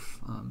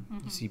bulletproof.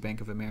 You see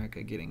Bank of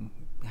America getting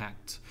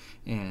hacked,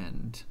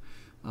 and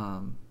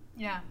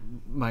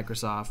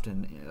Microsoft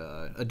and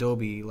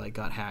Adobe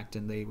got hacked,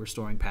 and they were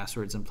storing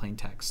passwords in plain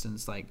text. And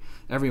it's like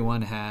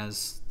everyone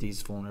has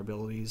these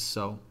vulnerabilities.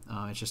 So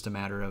it's just a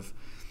matter of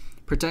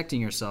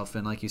protecting yourself.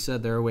 And like you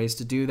said, there are ways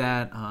to do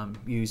that,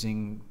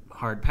 using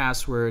hard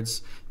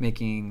passwords,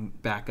 making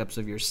backups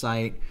of your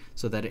site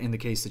so that in the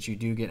case that you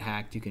do get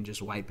hacked, you can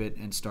just wipe it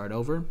and start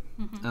over.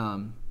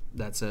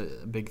 That's a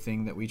big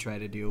thing that we try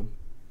to do.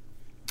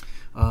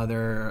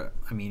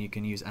 You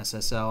can use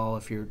SSL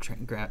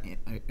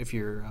if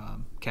you're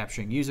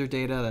capturing user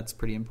data. That's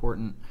pretty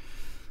important.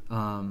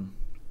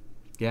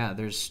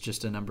 There's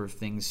just a number of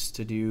things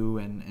to do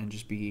and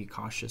just be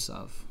cautious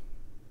of.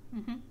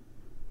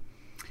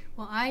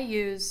 Well, I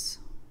use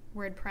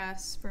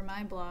WordPress for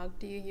my blog.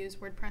 Do you use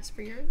WordPress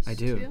for yours? I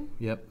do. Too?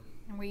 Yep.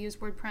 And we use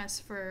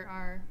WordPress for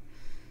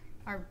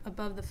our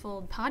Above the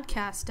Fold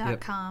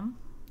podcast.com.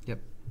 Yep.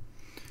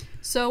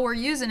 So we're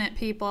using it,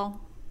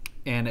 people.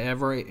 And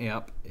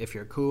if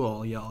you're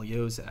cool, you'll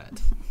use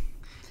it.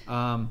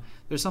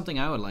 There's something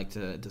I would like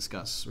to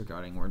discuss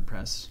regarding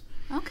WordPress.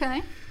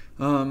 Okay.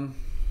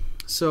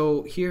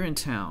 So here in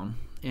town,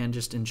 and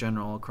just in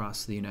general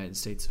across the United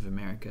States of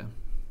America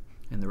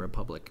and the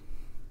Republic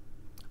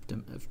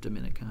of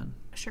Dominican.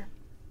 Sure.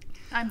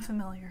 I'm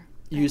familiar.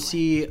 You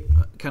see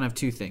kind of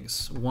two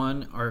things.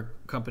 One are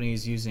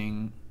companies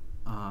using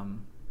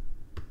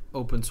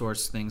open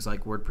source things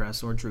like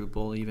WordPress or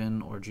Drupal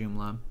even, or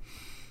Joomla,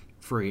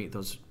 free.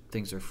 Those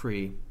things are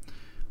free.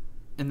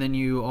 And then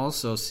you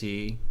also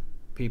see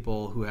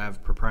people who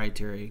have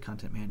proprietary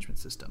content management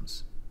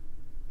systems.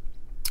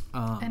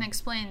 And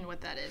explain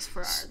what that is for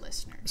our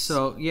listeners.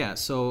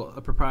 So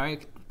a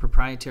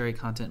proprietary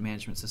content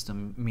management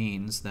system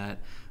means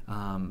that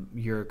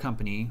your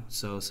company,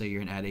 so say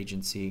you're an ad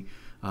agency,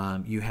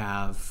 you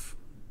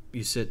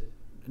sit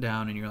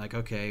down and you're like,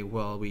 okay,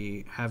 well,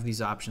 we have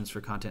these options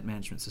for content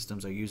management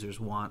systems. Our users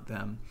want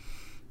them,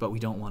 but we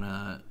don't want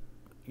to,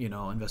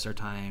 invest our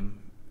time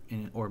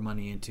or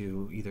money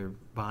into either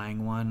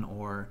buying one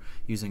or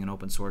using an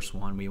open source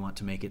one. We want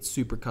to make it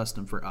super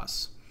custom for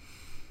us.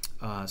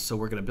 So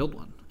we're going to build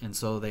one. And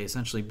so they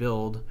essentially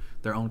build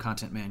their own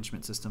content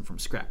management system from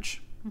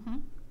scratch. Mm-hmm.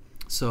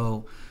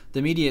 So the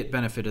immediate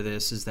benefit of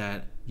this is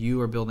that you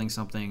are building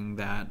something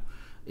that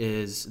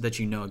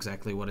you know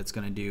exactly what it's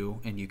going to do,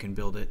 and you can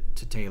build it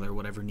to tailor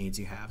whatever needs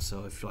you have.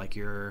 So if like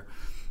your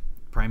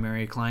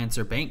primary clients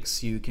are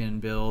banks, you can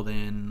build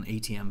in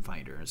ATM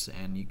finders,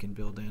 and you can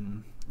build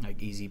in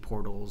like easy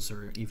portals,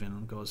 or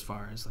even go as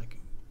far as like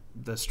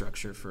the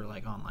structure for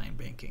like online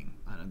banking.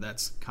 I know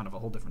that's kind of a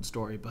whole different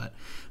story, but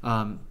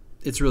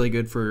it's really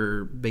good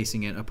for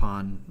basing it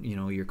upon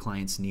your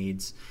client's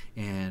needs,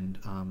 and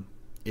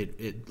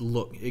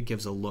it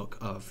gives a look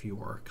of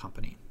your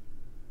company.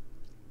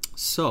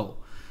 So,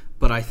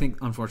 but I think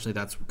unfortunately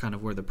that's kind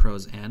of where the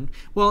pros end.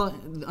 Well,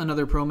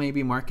 another pro may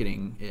be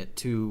marketing it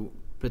to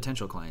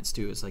potential clients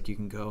too. It's like you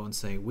can go and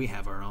say, we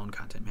have our own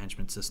content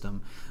management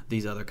system.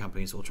 These other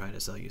companies will try to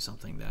sell you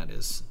something that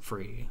is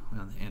free,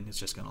 and it's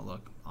just going to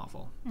look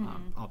awful.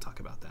 Mm-hmm. I'll talk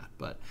about that.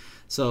 But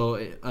so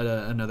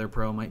another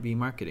pro might be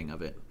marketing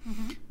of it.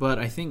 Mm-hmm. But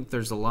I think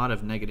there's a lot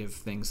of negative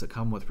things that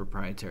come with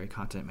proprietary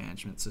content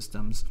management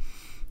systems.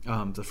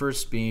 The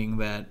first being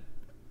that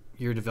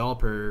your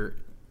developer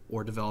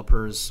or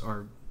developers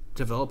are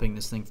developing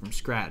this thing from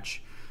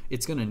scratch.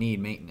 It's going to need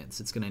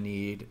maintenance.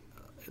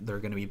 There are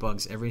going to be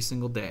bugs every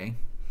single day.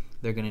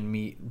 They're going to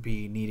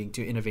be needing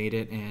to innovate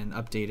it and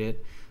update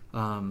it.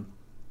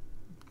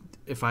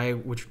 If I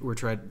were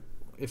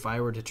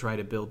to try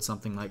to build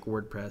something like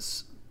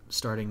WordPress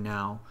starting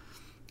now,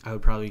 I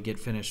would probably get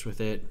finished with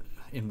it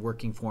in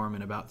working form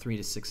in about 3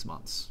 to 6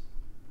 months.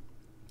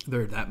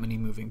 There are that many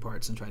moving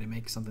parts, and trying to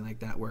make something like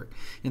that work.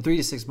 In 3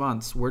 to 6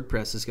 months,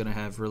 WordPress is going to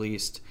have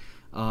released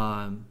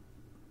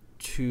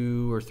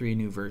 2 or 3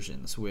 new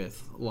versions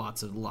with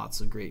lots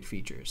of great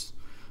features.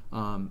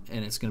 And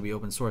it's going to be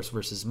open source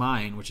versus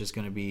mine, which is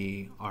going to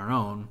be our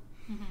own,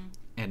 mm-hmm.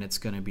 and it's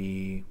going to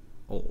be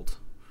old.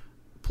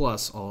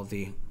 Plus all of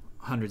the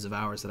hundreds of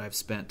hours that I've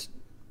spent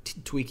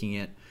tweaking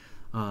it.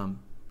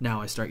 Now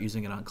I start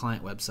using it on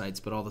client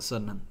websites, but all of a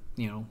sudden,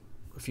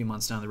 a few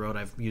months down the road,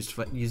 I've used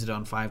it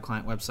on 5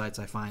 client websites.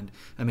 I find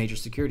a major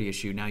security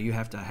issue. Now you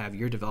have to have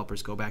your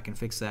developers go back and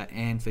fix that,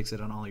 and fix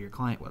it on all your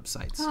client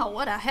websites. Oh,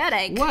 what a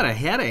headache! What a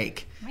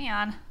headache,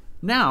 man.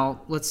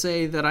 Now let's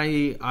say that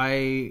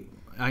I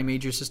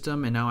made your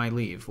system and now I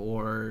leave,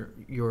 or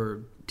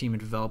your team of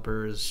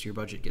developers, your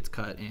budget gets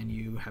cut and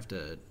you have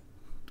to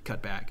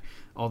cut back.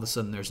 All of a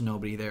sudden there's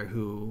nobody there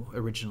who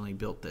originally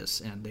built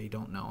this, and they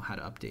don't know how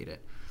to update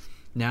it.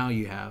 Now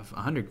you have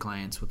 100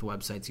 clients with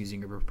websites using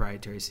your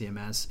proprietary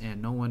CMS,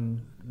 and no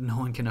one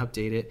can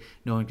update it.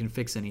 No one can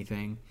fix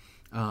anything.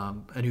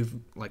 A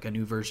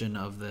new version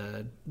of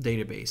the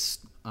database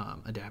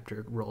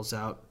adapter rolls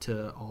out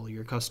to all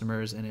your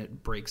customers, and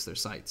it breaks their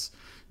sites.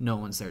 No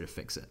one's there to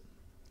fix it.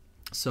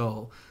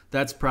 So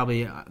that's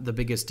probably the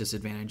biggest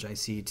disadvantage I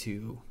see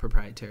to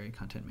proprietary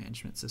content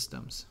management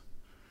systems.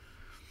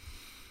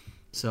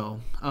 So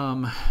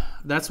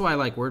that's why I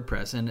like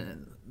WordPress.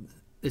 And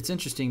it's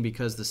interesting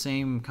because the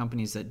same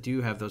companies that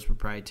do have those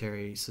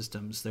proprietary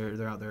systems,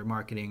 they're out there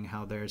marketing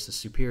how theirs is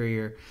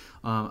superior.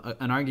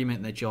 An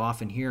argument that you'll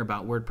often hear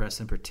about WordPress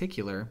in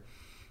particular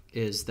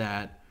is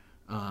that,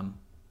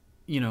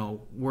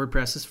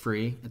 WordPress is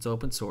free, it's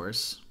open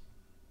source,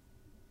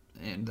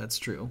 and that's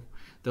true.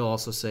 They'll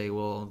also say,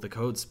 well, the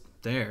code's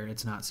there,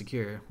 it's not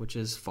secure, which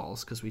is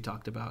false, because we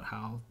talked about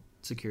how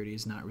security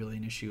is not really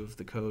an issue of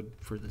the code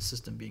for the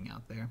system being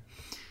out there.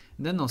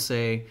 And then they'll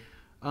say,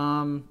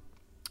 all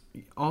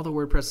the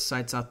WordPress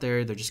sites out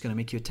there, they're just going to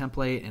make you a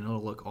template and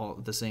it'll look all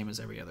the same as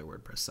every other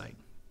WordPress site.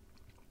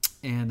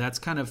 And that's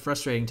kind of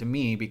frustrating to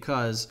me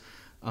because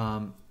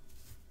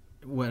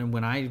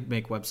when I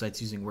make websites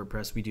using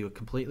WordPress, we do a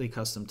completely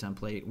custom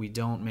template. We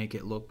don't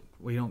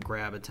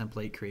grab a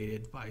template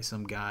created by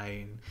some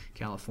guy in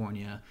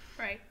California,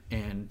 right,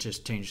 and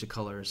just change the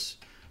colors.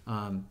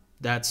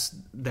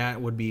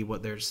 That would be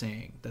what they're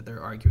saying, that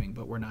they're arguing,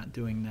 but we're not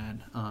doing that.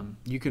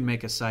 You can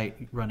make a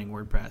site running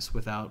WordPress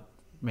without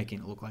making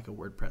it look like a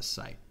WordPress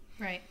site.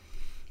 Right.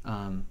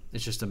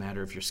 It's just a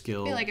matter of your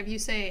skill. I feel like if you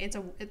say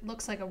it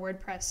looks like a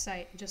WordPress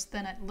site, just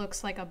then it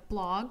looks like a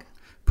blog.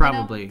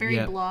 Probably, very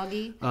yeah.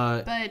 bloggy.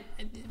 But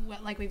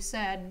like we've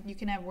said, you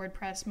can have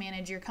WordPress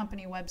manage your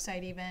company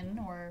website even,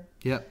 or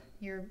yep.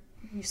 you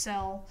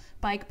sell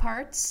bike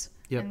parts,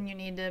 yep. and you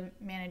need to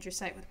manage your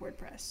site with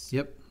WordPress.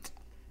 Yep.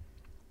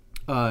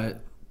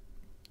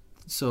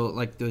 So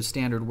like the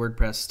standard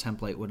WordPress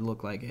template would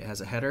look like it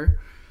has a header,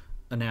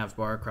 a nav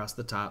bar across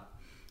the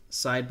top,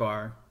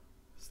 sidebar.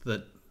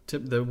 The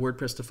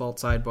WordPress default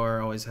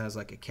sidebar always has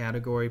like a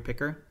category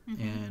picker,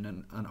 mm-hmm. and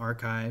an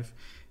archive,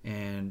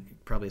 and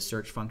probably a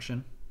search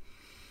function,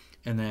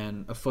 and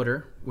then a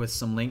footer with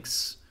some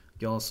links.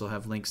 You also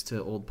have links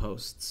to old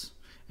posts,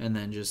 and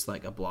then just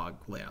like a blog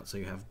layout. So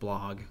you have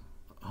blog,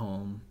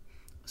 home,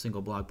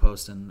 single blog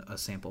post and a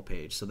sample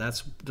page. So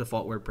that's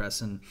default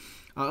WordPress, and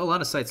a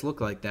lot of sites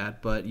look like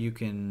that, but you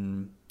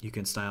can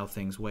style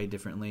things way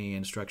differently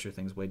and structure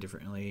things way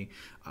differently.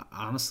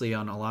 Honestly,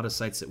 on a lot of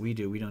sites that we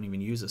do, we don't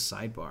even use a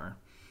sidebar.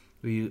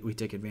 We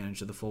take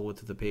advantage of the full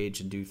width of the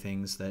page and do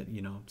things that,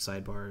 you know,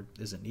 sidebar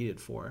isn't needed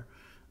for.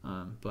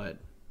 But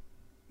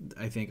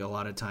I think a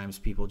lot of times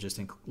people just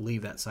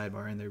leave that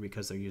sidebar in there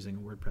because they're using a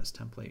WordPress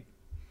template.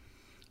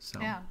 So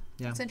Yeah.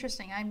 It's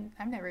interesting.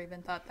 I've never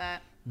even thought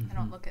that. I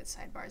don't look at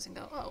sidebars and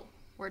go, oh,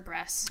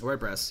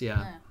 WordPress.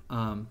 Yeah.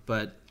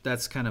 But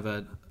that's kind of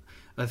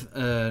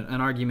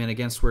an argument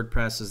against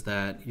WordPress, is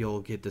that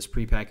you'll get this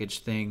prepackaged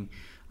thing,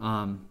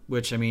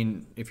 which, I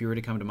mean, if you were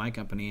to come to my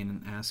company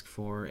and ask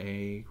for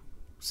a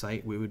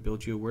site, we would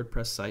build you a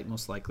WordPress site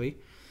most likely,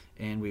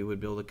 and we would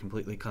build a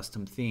completely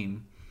custom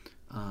theme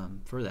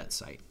for that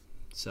site.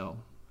 So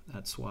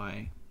that's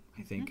why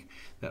I think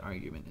that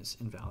argument is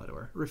invalid,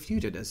 or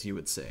refuted, as you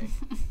would say.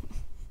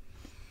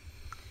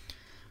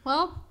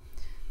 Well,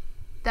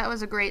 that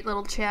was a great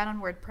little chat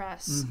on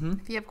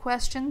WordPress. If you have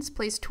questions,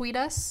 please tweet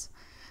us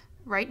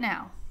right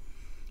now.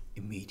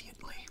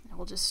 Immediately. And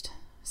we'll just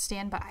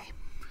stand by.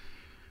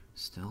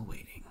 Still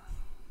waiting.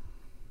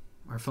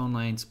 Our phone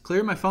lines.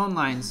 Clear my phone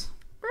lines.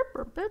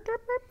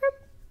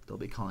 They'll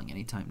be calling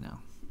anytime now.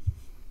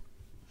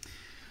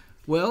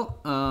 Well,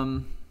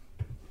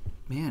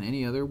 man,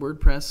 any other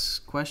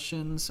WordPress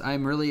questions?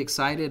 I'm really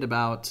excited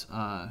about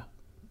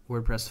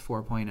WordPress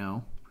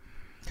 4.0.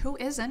 Who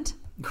isn't?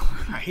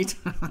 Right?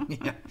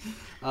 Yeah.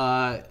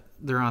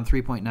 They're on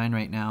 3.9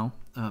 right now.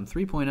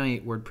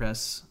 3.8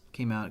 WordPress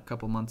came out a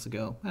couple months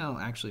ago. Well,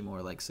 actually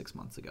more like 6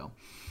 months ago.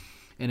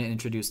 And it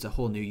introduced a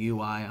whole new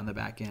UI on the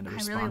back end,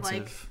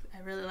 responsive.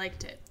 I really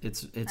liked it.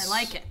 It's I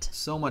like it.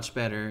 So much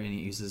better, and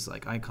it uses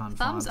like icon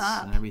Thumbs fonts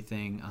up. and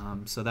everything.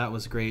 So that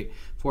was great.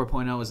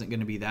 4.0 isn't going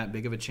to be that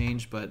big of a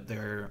change, but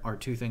there are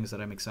two things that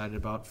I'm excited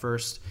about.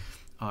 First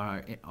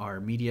are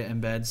media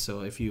embeds.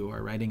 So if you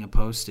are writing a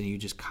post and you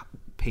just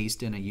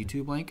paste in a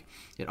YouTube link,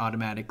 it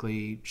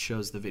automatically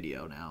shows the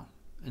video now.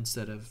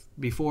 Instead of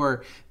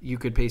before, you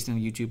could paste in a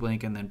YouTube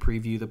link and then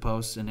preview the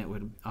post, and it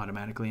would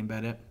automatically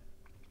embed it.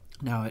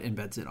 Now it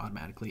embeds it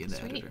automatically in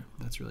the editor.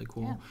 That's really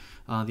cool.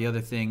 Yeah. The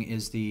other thing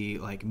is the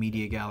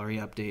media gallery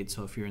update.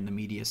 So if you're in the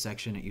media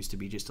section, it used to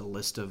be just a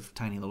list of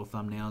tiny little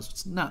thumbnails.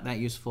 It's not that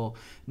useful.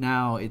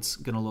 Now it's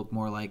going to look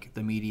more like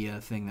the media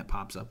thing that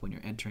pops up when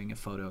you're entering a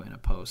photo in a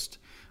post,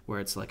 where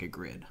it's like a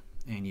grid,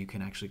 and you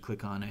can actually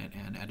click on it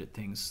and edit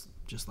things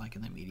just like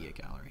in the media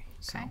gallery.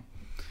 Okay. So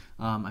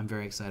I'm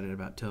very excited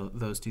about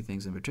those two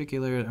things in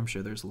particular. I'm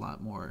sure there's a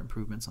lot more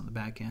improvements on the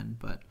back end,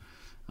 but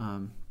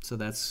so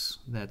that's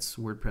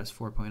WordPress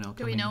 4.0.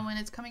 Do we know when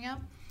it's coming out?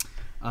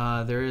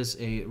 There is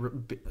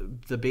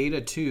the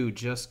beta 2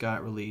 just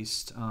got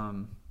released.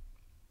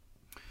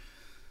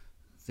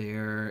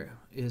 There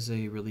is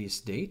a release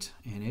date,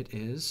 and it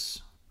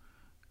is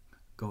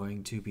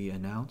going to be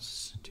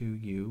announced to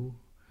you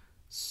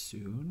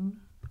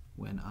soon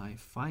when I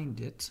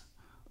find it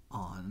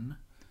on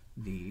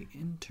the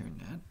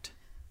internet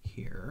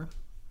here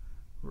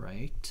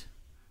right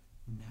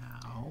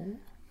now.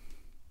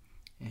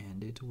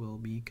 And it will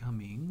be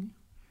coming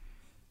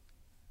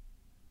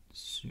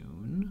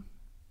soon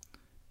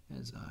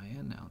as I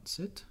announce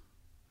it.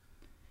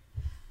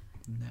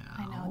 Now,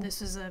 I know this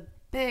is a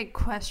big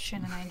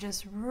question, and I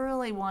just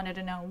really wanted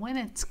to know when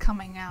it's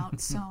coming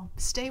out. So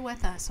stay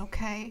with us,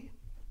 okay?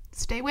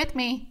 Stay with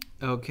me.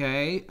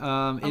 Okay.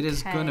 It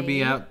is going to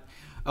be out.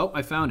 Oh,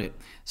 I found it.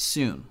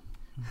 Soon.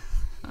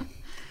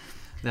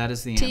 That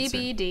is the answer.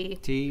 TBD.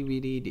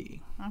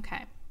 TBD.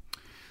 Okay.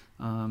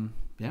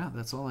 Yeah,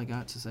 that's all I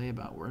got to say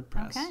about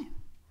WordPress. Okay.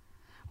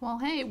 Well,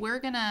 hey, we're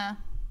going to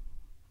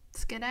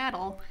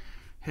skedaddle.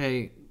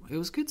 Hey, it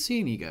was good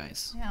seeing you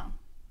guys. Yeah.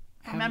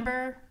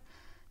 Remember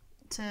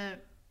to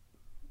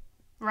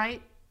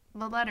write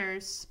the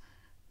letters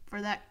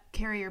for that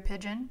carrier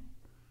pigeon.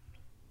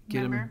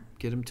 Get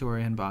them to our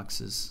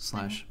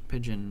inboxes /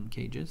 pigeon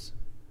cages.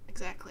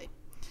 Exactly.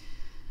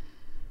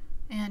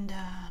 And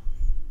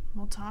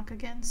we'll talk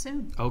again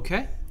soon.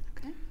 Okay.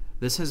 Okay.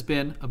 This has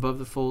been Above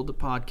the Fold, the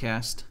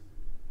podcast.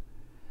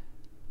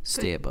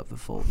 Stay above the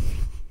fold.